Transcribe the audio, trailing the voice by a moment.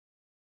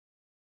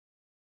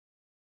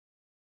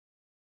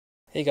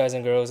Hey guys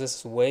and girls, this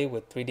is Wei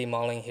with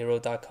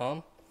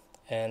 3dmodelinghero.com,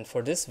 and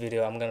for this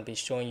video I'm going to be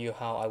showing you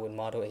how I would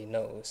model a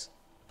nose.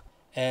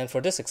 And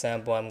for this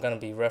example I'm going to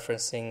be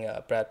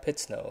referencing Brad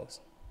Pitt's nose.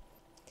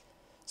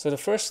 So the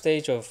first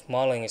stage of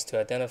modeling is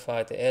to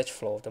identify the edge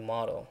flow of the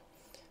model.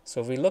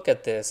 So if we look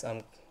at this,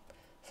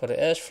 for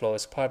the edge flow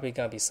it's probably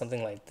going to be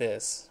something like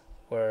this,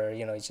 where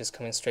it's just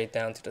coming straight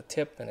down to the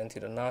tip and then to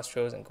the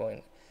nostrils and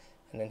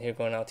then here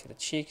going out to the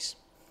cheeks,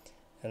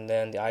 and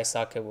then the eye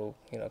socket will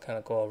kind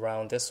of go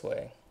around this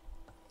way.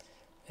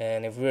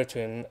 And if we were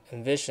to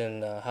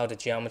envision how the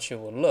geometry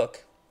will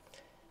look,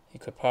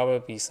 it could probably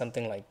be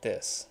something like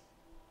this.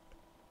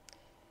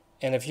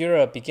 And if you're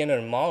a beginner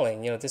in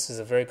modeling, this is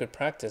a very good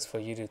practice for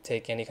you to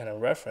take any kind of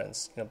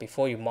reference.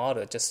 Before you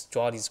model, just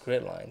draw these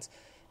grid lines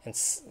and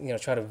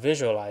try to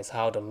visualize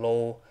how the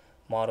low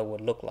model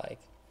would look like.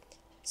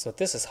 So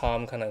this is how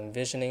I'm kind of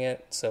envisioning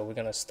it. So we're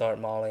going to start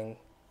modeling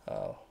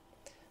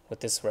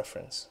with this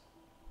reference.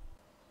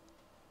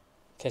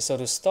 Okay, so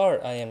to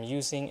start, I am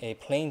using a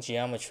plane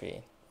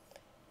geometry.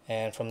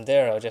 And from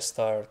there, I'll just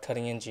start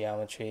cutting in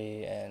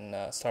geometry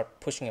and start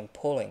pushing and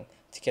pulling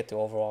to get the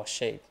overall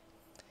shape.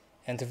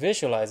 And to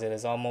visualize it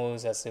is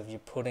almost as if you're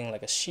putting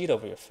like a sheet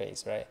over your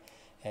face, right?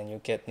 And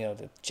you get,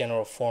 the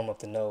general form of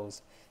the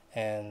nose.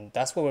 And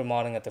that's what we're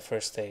modeling at the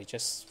first stage,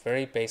 just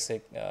very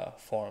basic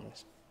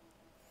forms.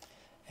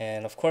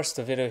 And of course,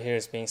 the video here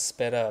is being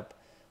sped up.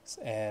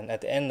 And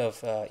at the end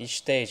of each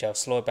stage, I'll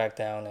slow it back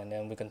down and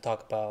then we can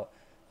talk about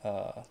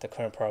the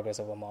current progress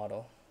of a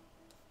model.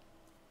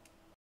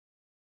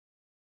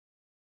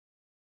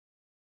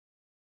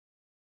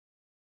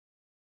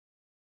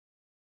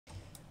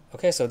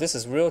 Okay, so this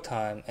is real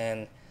time,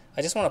 and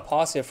I just want to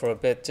pause here for a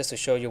bit just to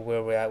show you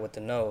where we're at with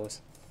the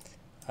nose.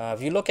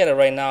 If you look at it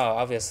right now,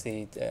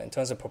 obviously, in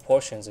terms of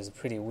proportions, it's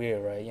pretty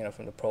weird, right?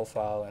 From the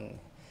profile and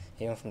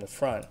even from the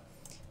front,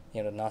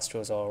 the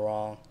nostrils are all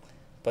wrong.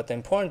 But the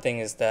important thing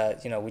is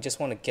that, we just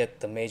want to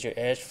get the major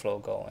edge flow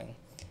going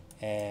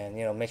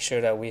and, make sure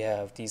that we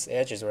have these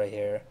edges right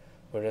here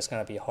where there's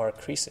going to be hard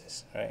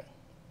creases, right?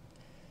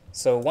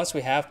 So once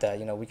we have that,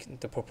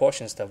 the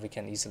proportion stuff we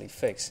can easily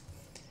fix.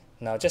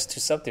 Now, just to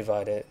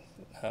subdivide it,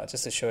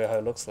 just to show you how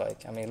it looks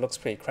like. I mean, it looks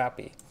pretty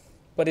crappy,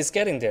 but it's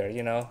getting there.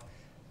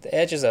 The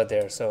edges are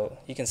there, so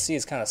you can see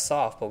it's kind of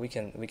soft, but we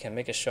can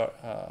make it sharp,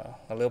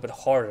 a little bit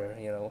harder,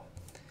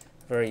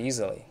 very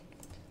easily.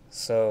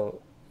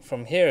 So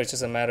from here, it's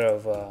just a matter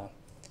of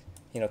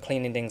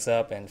cleaning things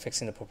up and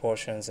fixing the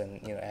proportions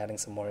and adding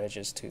some more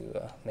edges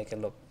to make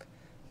it look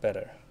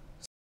better.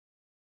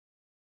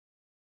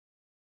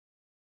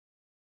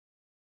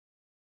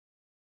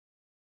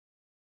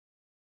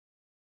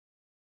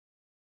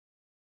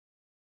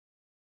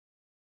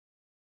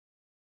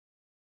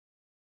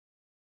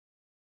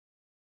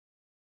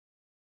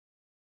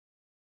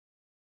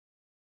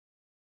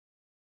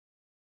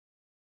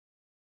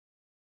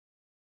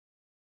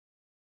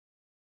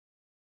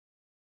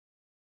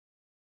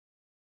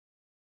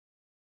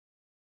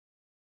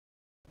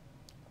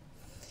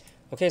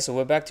 Okay, so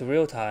we're back to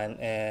real time,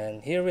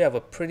 and here we have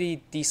a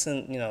pretty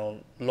decent,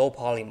 low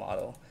poly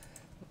model.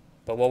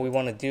 But what we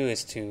want to do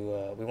is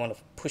we want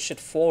to push it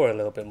forward a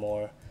little bit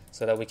more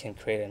so that we can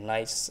create a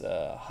nice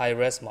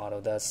high-res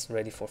model that's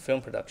ready for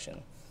film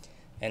production.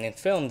 And in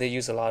film, they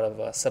use a lot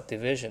of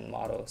subdivision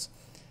models.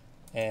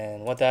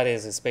 And what that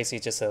is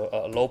basically just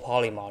a low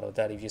poly model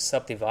that if you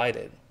subdivide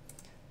it,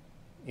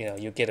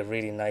 you get a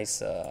really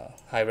nice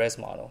high-res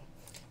model.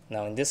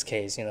 Now in this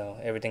case,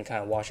 everything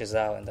kind of washes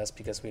out, and that's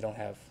because we don't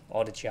have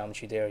all the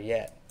geometry there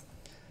yet.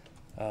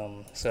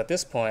 So at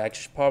this point, I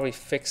should probably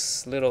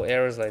fix little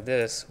errors like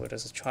this where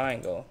there's a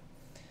triangle.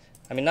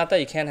 I mean, not that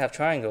you can't have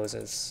triangles,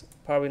 it's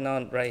probably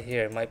not right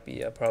here. It might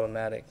be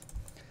problematic.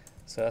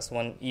 So that's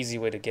one easy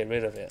way to get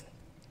rid of it.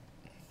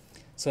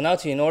 So now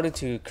in order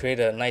to create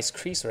a nice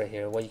crease right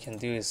here, what you can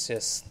do is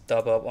just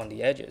dub up on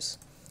the edges.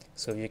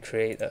 So you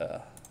create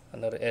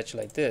another edge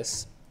like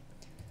this,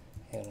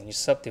 and when you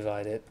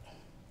subdivide it,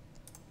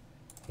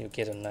 you'll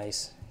get a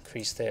nice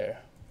crease there.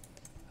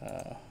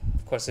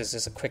 Of course, this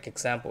is a quick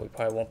example. We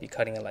probably won't be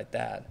cutting it like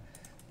that,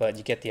 but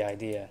you get the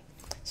idea.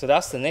 So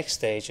that's the next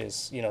stage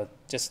is,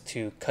 just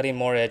to cut in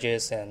more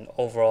edges and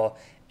overall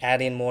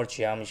add in more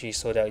geometry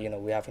so that,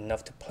 we have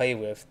enough to play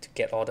with to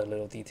get all the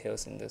little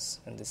details in this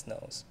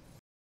nose.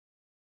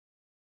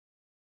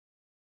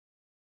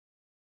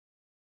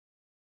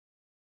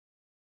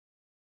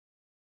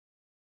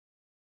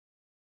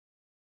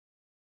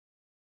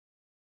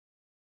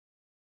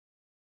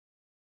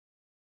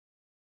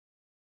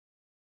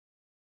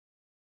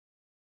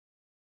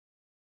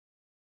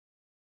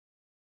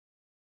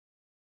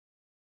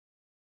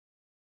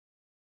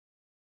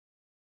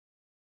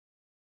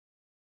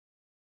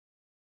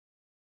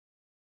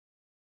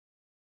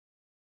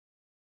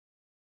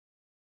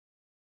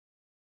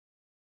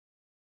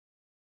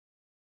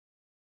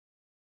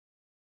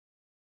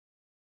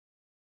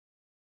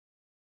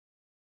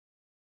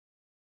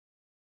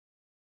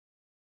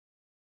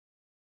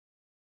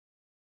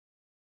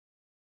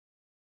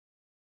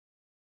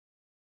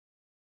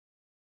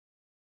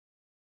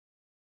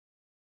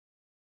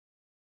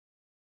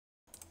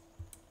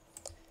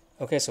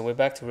 Okay, so we're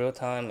back to real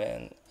time,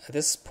 and at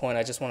this point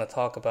I just want to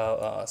talk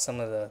about some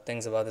of the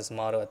things about this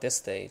model at this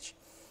stage.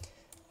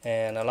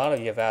 And a lot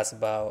of you have asked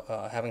about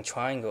having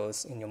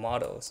triangles in your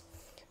models.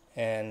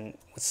 And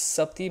with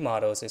sub-D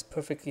models, it's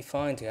perfectly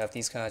fine to have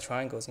these kind of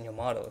triangles in your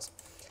models.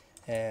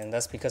 And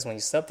that's because when you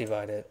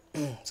subdivide it,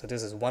 so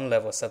this is one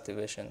level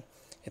subdivision,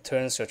 it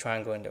turns your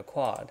triangle into a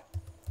quad.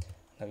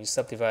 Now if you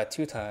subdivide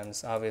 2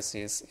 times,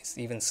 obviously it's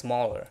even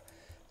smaller.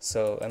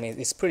 So I mean,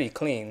 it's pretty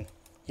clean.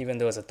 Even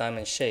though it's a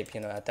diamond shape,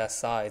 at that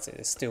size,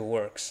 it still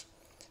works.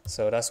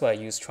 So that's why I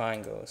use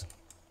triangles.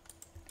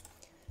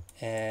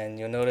 And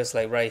you'll notice,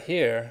 like right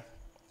here,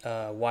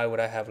 why would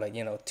I have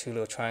 2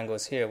 little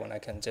triangles here when I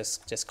can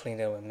just clean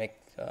it and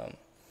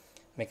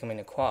make them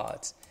into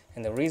quads?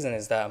 And the reason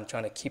is that I'm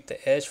trying to keep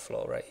the edge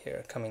flow right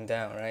here coming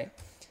down, right?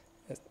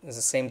 It's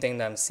the same thing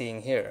that I'm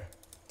seeing here.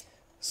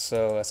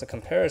 So as a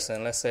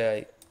comparison, let's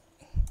say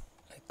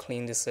I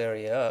clean this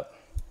area up.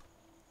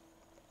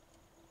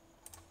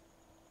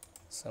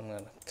 So I'm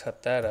going to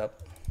cut that up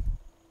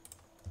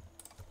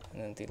and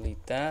then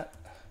delete that,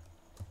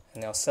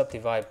 and I'll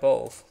subdivide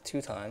both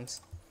 2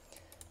 times.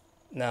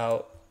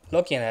 Now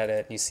looking at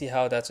it, you see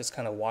how that just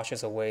kind of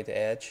washes away the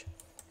edge,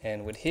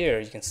 and with here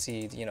you can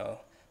see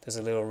there's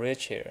a little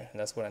ridge here, and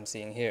that's what I'm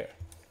seeing here.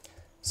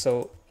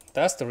 So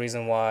that's the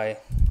reason why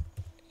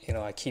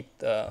I keep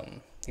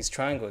these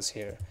triangles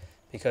here,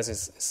 because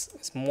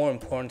it's more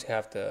important to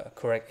have the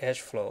correct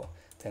edge flow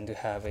than to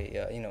have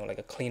a like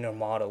a cleaner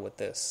model with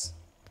this.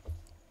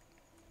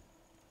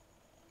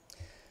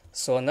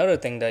 So another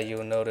thing that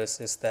you'll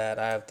notice is that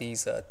I have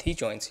these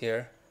T-joints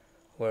here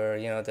where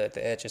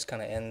the edge just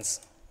kind of ends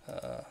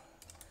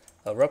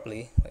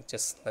abruptly,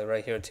 just like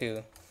right here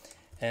too.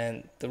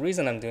 And the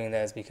reason I'm doing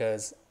that is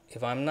because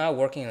if I'm not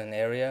working in an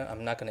area,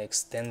 I'm not going to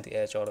extend the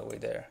edge all the way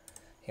there.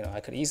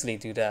 I could easily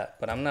do that,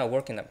 but I'm not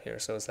working up here,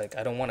 so it's like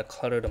I don't want to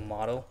clutter the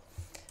model.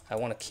 I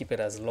want to keep it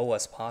as low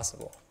as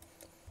possible.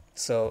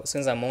 So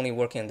since I'm only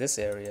working in this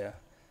area,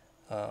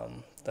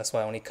 that's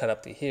why I only cut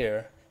up to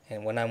here.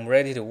 And when I'm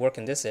ready to work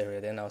in this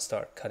area, then I'll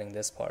start cutting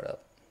this part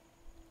up.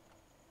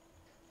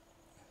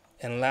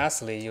 And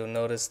lastly, you'll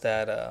notice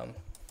that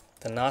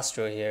the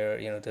nostril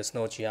here, there's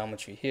no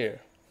geometry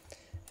here.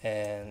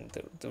 And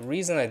the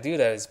reason I do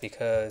that is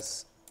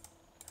because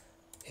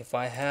if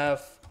I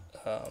have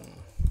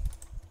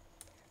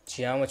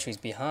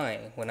geometries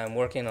behind, when I'm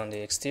working on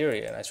the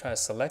exterior and I try to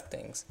select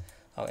things,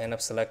 I'll end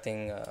up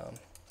selecting the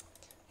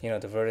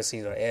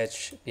vertices or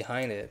edge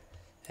behind it,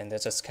 and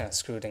that just kind of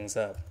screw things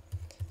up.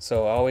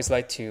 So I always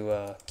like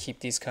to keep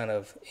these kind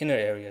of inner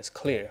areas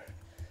clear,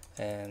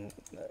 and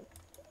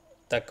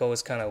that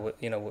goes kind of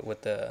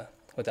with the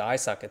eye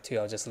socket too.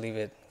 I'll just leave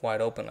it wide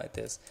open like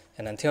this,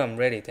 and until I'm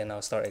ready, then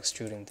I'll start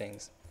extruding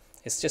things.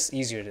 It's just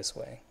easier this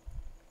way.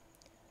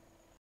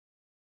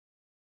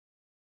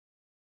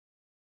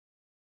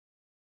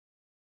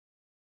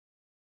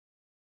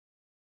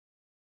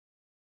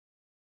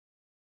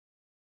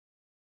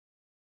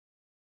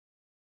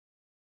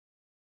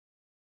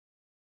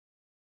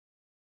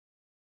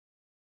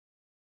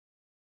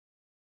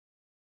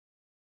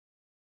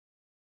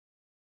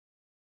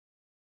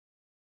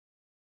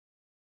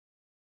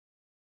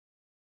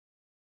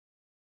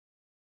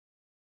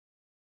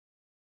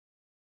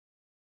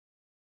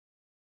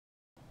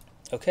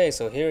 Okay,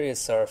 so here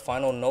is our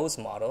final nose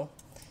model,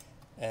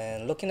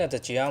 and looking at the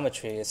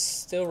geometry, it's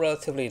still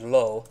relatively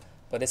low,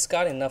 but it's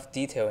got enough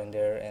detail in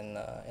there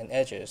and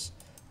edges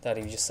that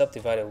if you just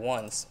subdivide it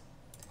once,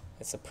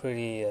 it's a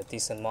pretty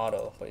decent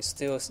model. But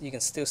you can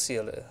still see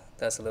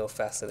that's a little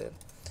faceted.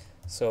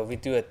 So if we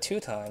do it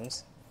 2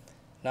 times,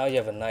 now you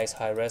have a nice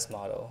high-res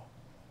model,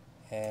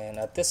 and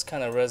at this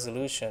kind of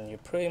resolution, you're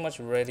pretty much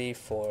ready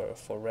for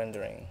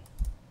rendering.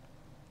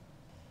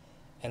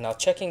 And now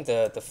checking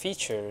the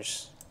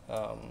features.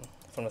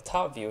 From the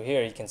top view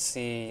here, you can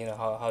see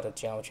how the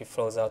geometry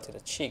flows out to the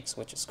cheeks,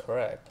 which is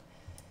correct,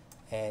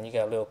 and you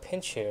got a little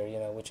pinch here,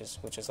 which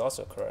is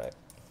also correct.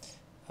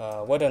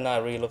 Whether or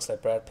not it really looks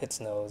like Brad Pitt's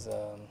nose,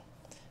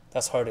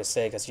 that's hard to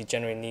say because you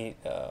generally need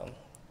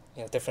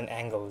different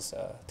angles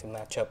to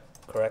match up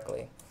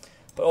correctly.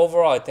 But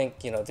overall, I think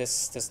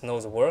this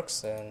nose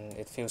works and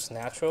it feels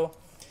natural.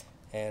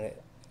 And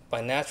by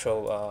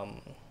natural,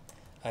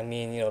 I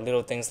mean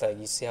little things like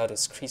you see how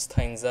this crease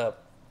tightens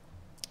up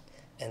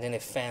and then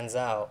it fans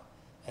out,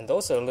 and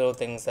those are little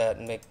things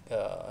that make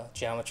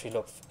geometry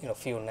look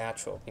feel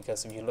natural,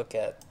 because if you look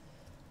at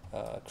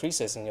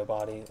creases in your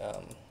body,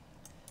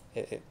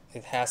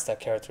 it has that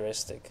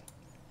characteristic.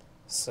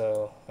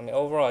 So I mean,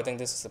 overall I think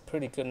this is a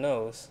pretty good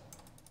nose.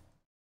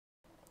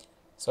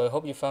 So I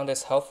hope you found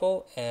this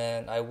helpful,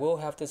 and I will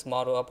have this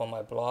model up on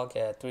my blog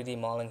at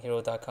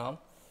 3dmodelinghero.com.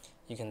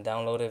 You can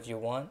download it if you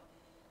want.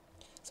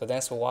 So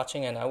thanks for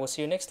watching, and I will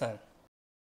see you next time.